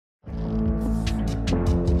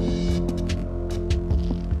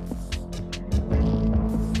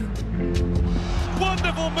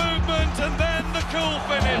movement and then the cool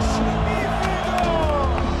finish.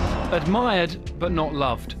 Admired but not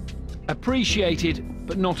loved. Appreciated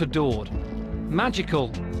but not adored. Magical,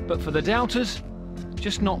 but for the doubters,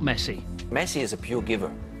 just not Messi. Messi is a pure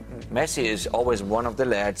giver. Messi is always one of the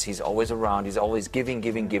lads, he's always around, he's always giving.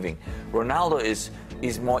 Ronaldo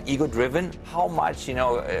is more ego-driven. How much,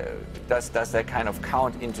 does that kind of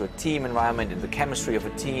count into a team environment, in the chemistry of a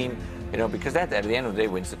team? Because that, at the end of the day,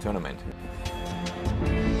 wins the tournament.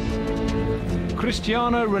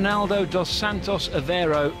 Cristiano Ronaldo dos Santos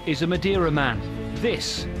Aveiro is a Madeira man.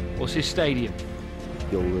 This was his stadium.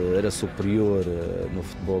 Ele era superior no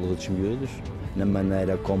futebol dos outros miúdos, na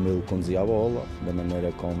maneira como ele conduzia a bola, na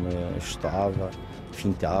maneira como estava,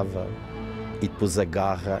 fintava e depois a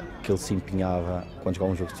garra que ele se empenhava quando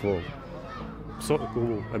jogava um jogo de futebol. Só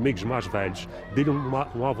com amigos mais velhos, deram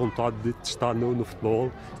uma vontade de estar no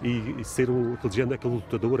futebol e ser aquele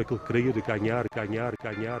lutador, aquele querer ganhar.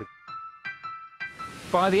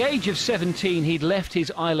 By the age of 17, he'd left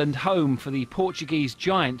his island home for the Portuguese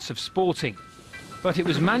giants of Sporting. But it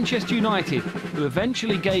was Manchester United who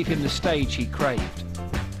eventually gave him the stage he craved.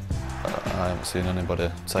 I haven't seen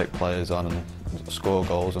anybody take players on and score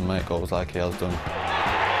goals and make goals like he has done.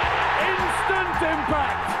 Instant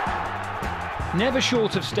impact! Never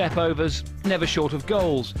short of step-overs, never short of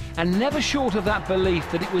goals, and never short of that belief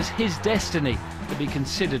that it was his destiny to be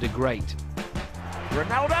considered a great.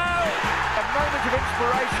 Ronaldo! A moment of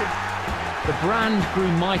inspiration. The brand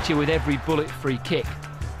grew mightier with every bullet-free kick.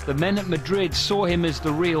 The men at Madrid saw him as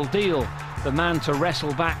the real deal, the man to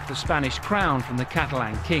wrestle back the Spanish crown from the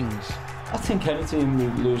Catalan kings. I think any team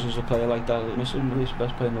who loses a player like that, he's the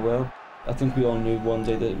best player in the world. I think we all knew one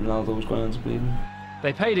day that Ronaldo was going to be bleeding.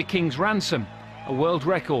 They paid a king's ransom, a world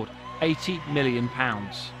record, £80 million.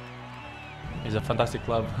 It's a fantastic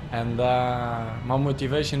club, and my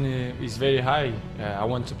motivation is very high. I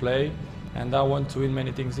want to play, and I want to win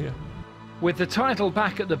many things here. With the title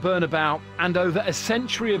back at the Bernabeu and over a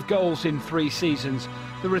century of goals in 3 seasons,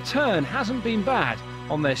 the return hasn't been bad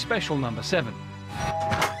on their special number 7.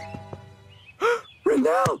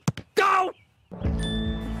 Ronaldo! Go!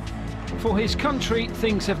 For his country,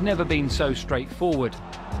 things have never been so straightforward.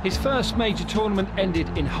 His first major tournament ended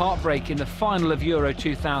in heartbreak in the final of Euro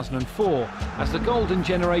 2004 as the golden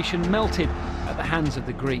generation melted at the hands of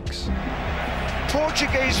the Greeks.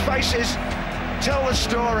 Portuguese faces tell the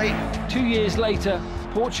story. 2 years later,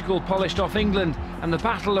 Portugal polished off England and the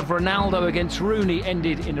battle of Ronaldo against Rooney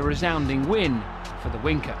ended in a resounding win for the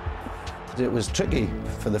Winker. It was tricky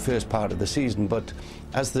for the first part of the season, but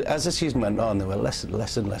as the season went on, there were less and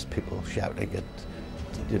less people shouting at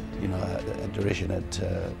derision at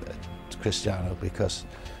Cristiano, because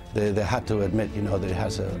they had to admit, that he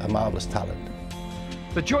has a marvellous talent.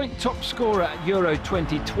 The joint top scorer at Euro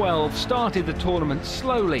 2012 started the tournament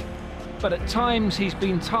slowly, but at times he's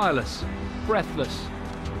been tireless, breathless,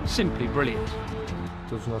 simply brilliant.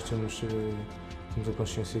 Todos nós temos a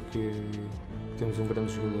consciência que temos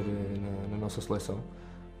grande jogador na nossa seleção.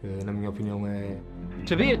 Na minha opinião é.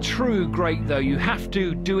 To be a true great, though, you have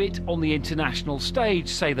to do it on the international stage,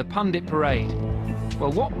 say the pundit parade.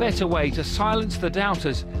 Well, what better way to silence the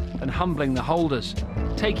doubters than humbling the holders,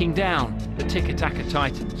 taking down the tiki-taka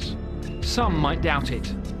titans? Some might doubt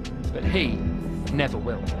it, but he never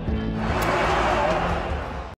will.